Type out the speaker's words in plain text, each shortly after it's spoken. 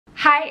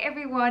Hi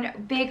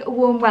everyone, big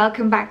warm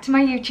welcome back to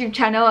my YouTube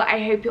channel.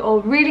 I hope you're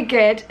all really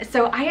good.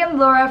 So I am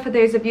Laura, for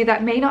those of you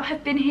that may not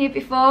have been here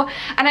before,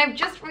 and I've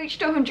just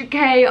reached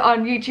 100k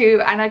on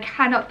YouTube and I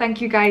cannot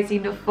thank you guys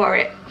enough for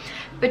it.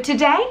 But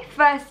today,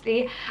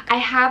 firstly, I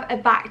have a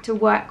back to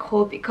work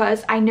haul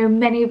because I know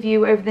many of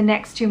you over the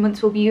next 2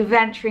 months will be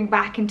venturing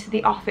back into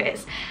the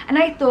office, and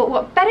I thought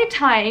what better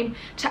time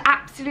to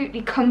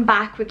absolutely come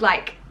back with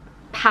like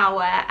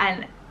power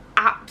and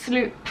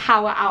absolute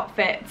power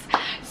outfits.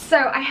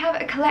 So I have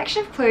a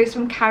collection of clothes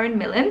from Karen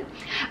Millen,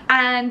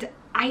 and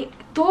I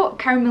thought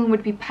Karen Millen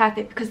would be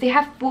perfect because they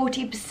have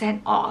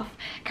 40% off.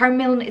 Karen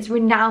Millen is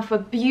renowned for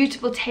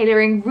beautiful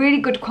tailoring, really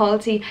good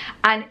quality,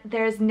 and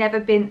there has never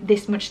been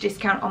this much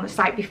discount on the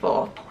site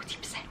before.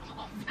 40%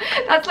 off.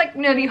 That's like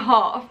nearly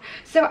half.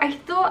 So I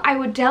thought I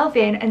would delve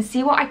in and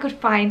see what I could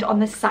find on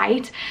the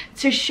site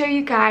to show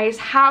you guys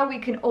how we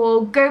can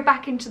all go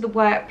back into the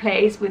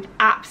workplace with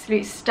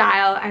absolute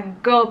style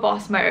and girl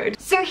boss mode.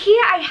 So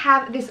here I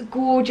have this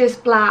gorgeous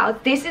blouse.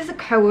 This is a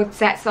co-ord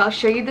set, so I'll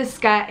show you the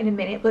skirt in a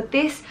minute, but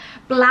this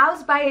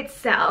blouse by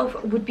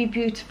itself would be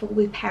beautiful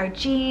with a pair of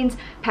jeans,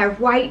 pair of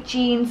white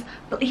jeans,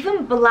 but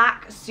even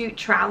black suit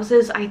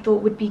trousers I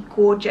thought would be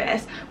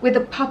gorgeous, with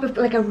a pop of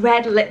like a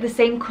red lip, the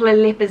same color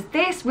lip as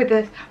this, with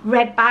a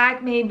red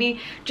bag maybe,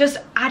 just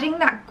adding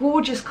that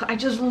gorgeous, I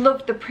just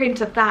love the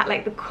print of that,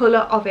 like the color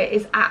of it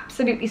is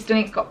absolutely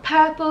stunning. It's got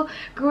purple,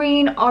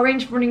 green,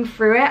 orange running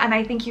through it, and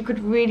I think you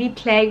could really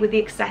play with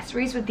the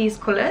accessories with these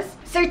colors.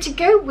 So to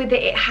go with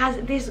it, it has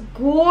this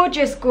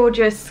gorgeous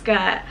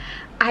skirt.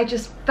 I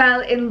just fell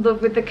in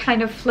love with the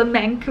kind of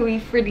flamenco-y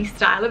frilly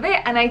style of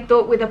it, and I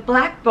thought with a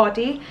black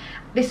body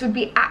this would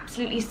be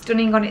absolutely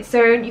stunning on its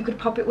own. You could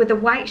pop it with a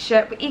white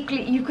shirt, but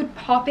equally you could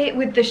pop it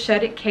with the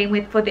shirt it came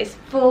with for this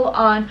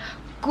full-on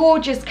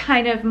gorgeous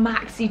kind of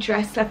maxi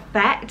dress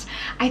effect.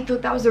 I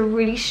thought that was a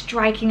really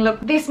striking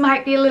look. This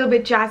might be a little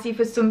bit jazzy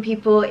for some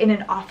people in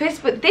an office,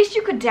 but this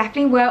you could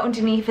definitely wear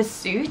underneath a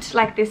suit,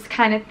 like this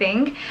kind of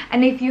thing.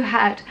 And if you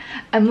had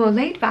a more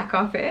laid-back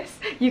office,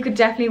 you could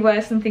definitely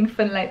wear something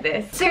fun like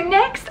this. So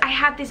next I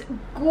have this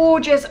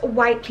gorgeous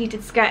white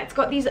pleated skirt. It's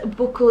got these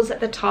buckles at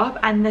the top,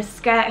 and the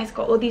skirt has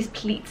got all these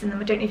pleats in them.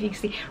 I don't know if you can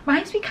see.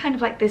 Reminds me kind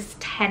of like this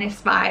tennis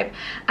vibe.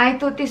 I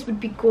thought this would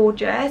be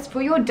gorgeous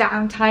for your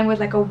downtime with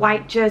like a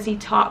white jersey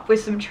top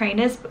with some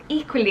trainers, but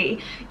equally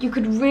you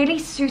could really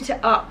suit it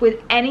up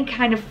with any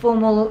kind of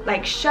formal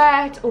like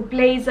shirt or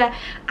blazer,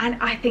 and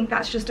I think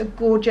that's just a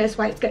gorgeous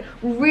white skirt.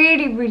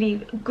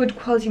 Really good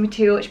quality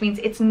material, which means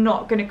it's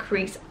not going to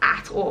crease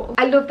at all.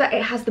 I love that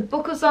it has the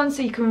buckles on,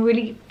 so you can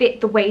really fit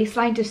the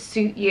waistline to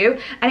suit you,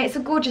 and it's a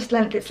gorgeous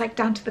length. It's like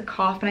down to the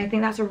calf, and I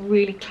think that's a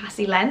really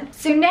classy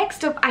length. So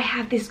next up I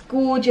have this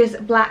gorgeous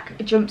black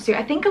jumpsuit.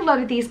 I think a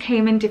lot of these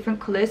came in different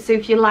colors, so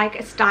if you like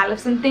a style of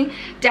something,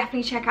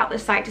 definitely check out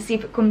the site to see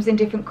if it comes in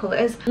different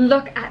colors.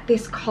 Look at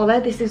this collar.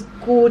 This is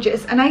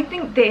gorgeous, and I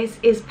think this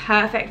is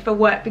perfect for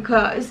work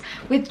because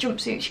with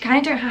jumpsuits you kind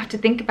of don't have to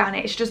think about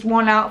it. It's just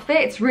one outfit.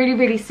 It's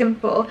really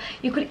simple.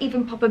 You could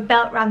even pop a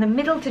belt around the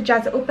middle to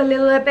jazz it up a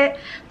little bit,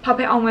 pop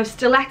it on with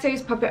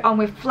stilettos, pop it on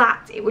with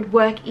flats. It would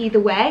work either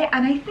way,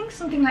 and I think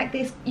something like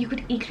this you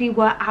could equally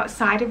wear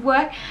outside of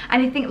work,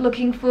 and I think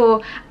looking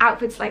for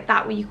outfits like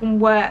that where you can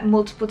wear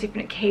multiple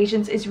different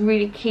occasions is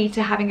really key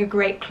to having a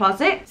great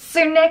closet.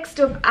 So next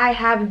up I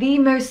have the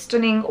most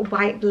stunning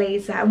white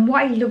blazer, and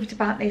what I loved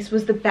about this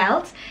was the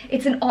belt.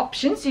 It's an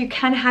option, so you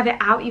can have it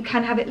out, you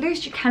can have it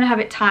loose, you can have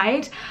it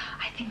tied.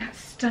 I think that's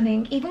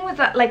stunning. Even with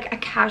that, like a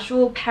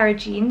casual pair of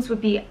jeans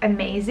would be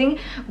amazing.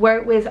 Wear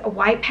it with a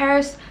white pair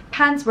of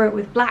pants, wear it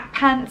with black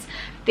pants.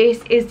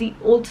 This is the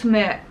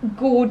ultimate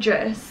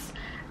gorgeous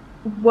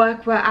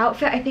workwear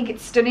outfit. I think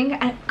it's stunning,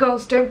 and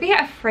girls, don't be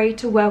afraid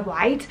to wear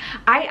white.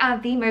 I am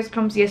the most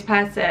clumsiest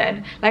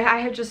person. Like, I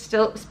have just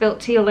still spilt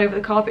tea all over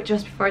the carpet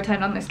just before I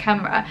turned on this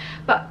camera,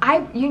 but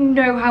you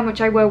know how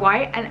much I wear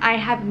white, and I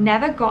have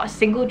never got a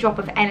single drop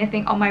of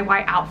anything on my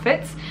white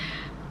outfits.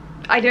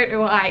 I don't know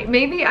why.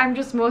 Maybe I'm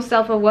just more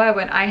self-aware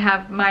when I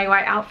have my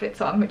white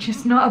outfits on, which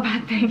is not a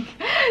bad thing.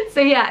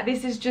 So yeah,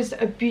 this is just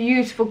a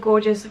beautiful,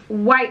 gorgeous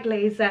white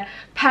blazer,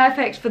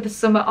 perfect for the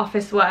summer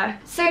office wear.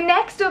 So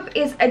next up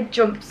is a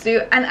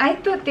jumpsuit, and I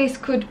thought this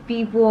could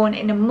be worn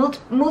in a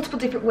multiple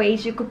different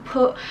ways. You could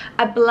put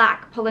a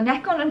black puller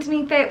neck on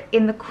underneath it.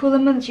 In the cooler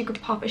months you could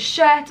pop a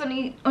shirt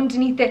on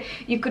underneath it,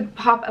 you could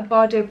pop a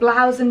bordeaux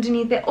blouse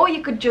underneath it, or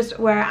you could just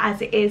wear it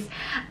as it is.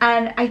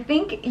 And I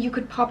think you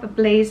could pop a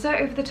blazer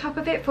over the top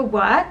of it for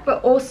work,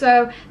 but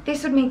also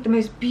this would make the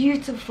most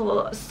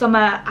beautiful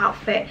summer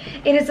outfit.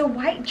 It is a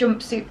white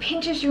jumpsuit,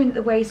 pinches you in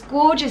the waist,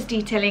 gorgeous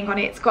detailing on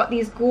it. It's got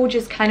these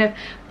gorgeous kind of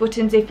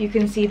buttons, if you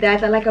can see there.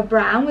 They're like a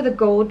brown with a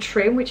gold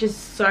trim, which is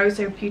so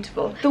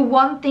beautiful. The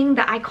one thing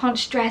that I can't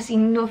stress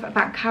enough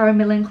about Karen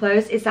Millen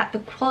clothes is that the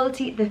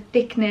quality, the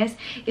thickness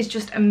is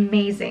just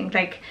amazing.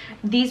 Like,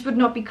 these would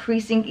not be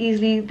creasing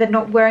easily, they're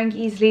not wearing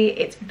easily.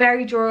 It's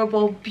very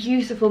durable,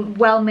 beautiful,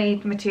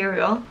 well-made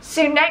material.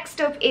 So next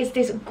up is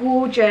this gorgeous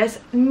gorgeous,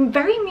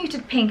 very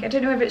muted pink. I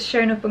don't know if it's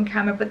shown up on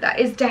camera, but that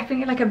is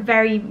definitely like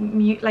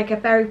a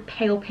very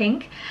pale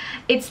pink.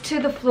 It's to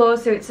the floor,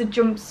 so it's a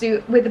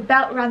jumpsuit with a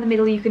belt around the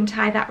middle. You can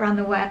tie that around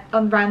the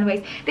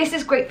waist. This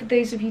is great for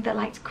those of you that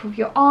like to cover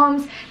your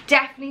arms.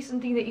 Definitely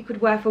something that you could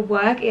wear for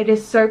work. It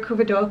is so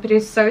covered up. It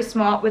is so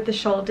smart with the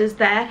shoulders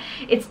there.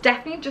 It's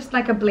definitely just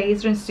like a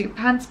blazer and suit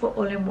pants, but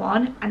all in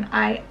one, and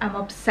I am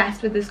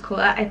obsessed with this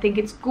color. I think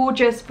it's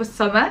gorgeous for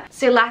summer.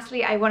 So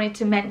lastly, I wanted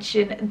to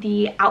mention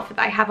the outfit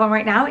that I have on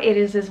right now. It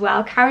is as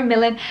well Karen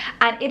Millen,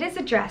 and it is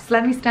a dress.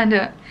 Let me stand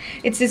up.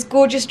 It's this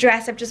gorgeous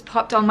dress. I've just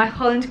popped on my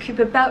Holland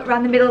Cooper belt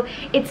around the middle.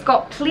 It's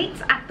got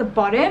pleats at the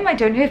bottom. I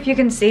don't know if you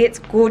can see. It's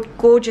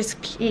gorgeous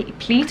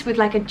pleat with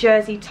like a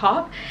jersey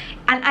top.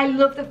 And I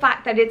love the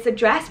fact that it's a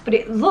dress, but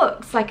it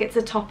looks like it's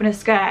a top and a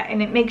skirt,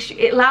 and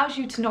it allows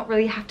you to not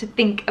really have to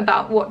think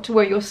about what to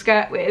wear your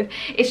skirt with.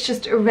 It's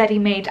just a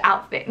ready-made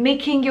outfit,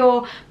 making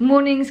your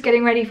mornings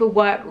getting ready for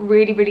work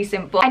really, really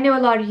simple. I know a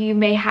lot of you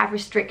may have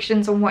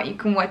restrictions on what you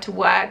can wear to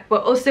work,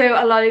 but also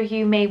a lot of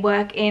you may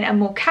work in a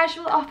more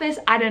casual office.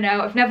 I don't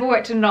know, I've never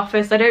worked in an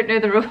office, I don't know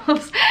the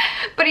rules.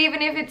 But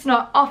even if it's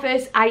not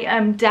office, I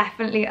am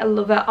definitely a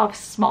lover of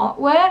smart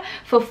wear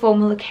for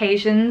formal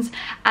occasions,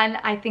 and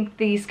I think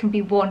these can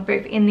be worn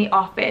both in the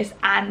office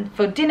and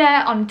for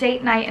dinner, on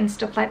date night and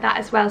stuff like that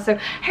as well. So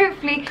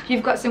hopefully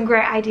you've got some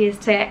great ideas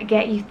to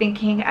get you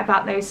thinking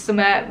about those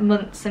summer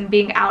months and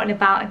being out and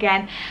about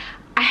again.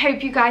 I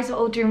hope you guys are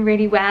all doing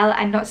really well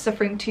and not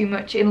suffering too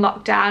much in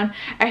lockdown.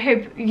 I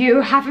hope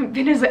you haven't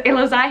been as ill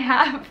as I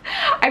have.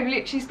 I've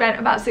literally spent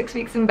about 6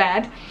 weeks in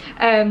bed.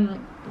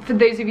 For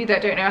those of you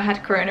that don't know, I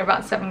had corona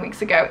about 7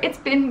 weeks ago. It's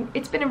been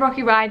a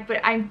rocky ride, but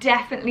I'm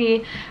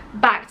definitely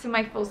back to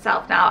my full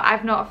self now.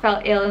 I've not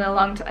felt ill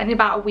in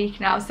about a week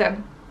now, so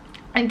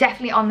I'm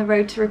definitely on the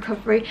road to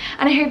recovery,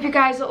 and I hope you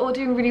guys are all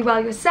doing really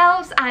well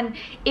yourselves. And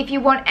if you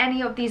want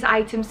any of these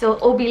items, they'll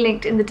all be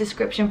linked in the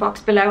description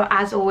box below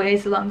as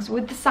always, along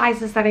with the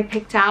sizes that I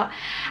picked out.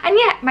 And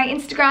yeah, my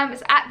Instagram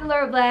is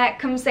 @TheLauraBlair.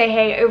 Come say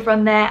hey over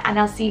on there, and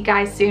I'll see you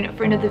guys soon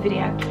for another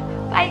video.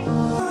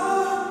 Bye.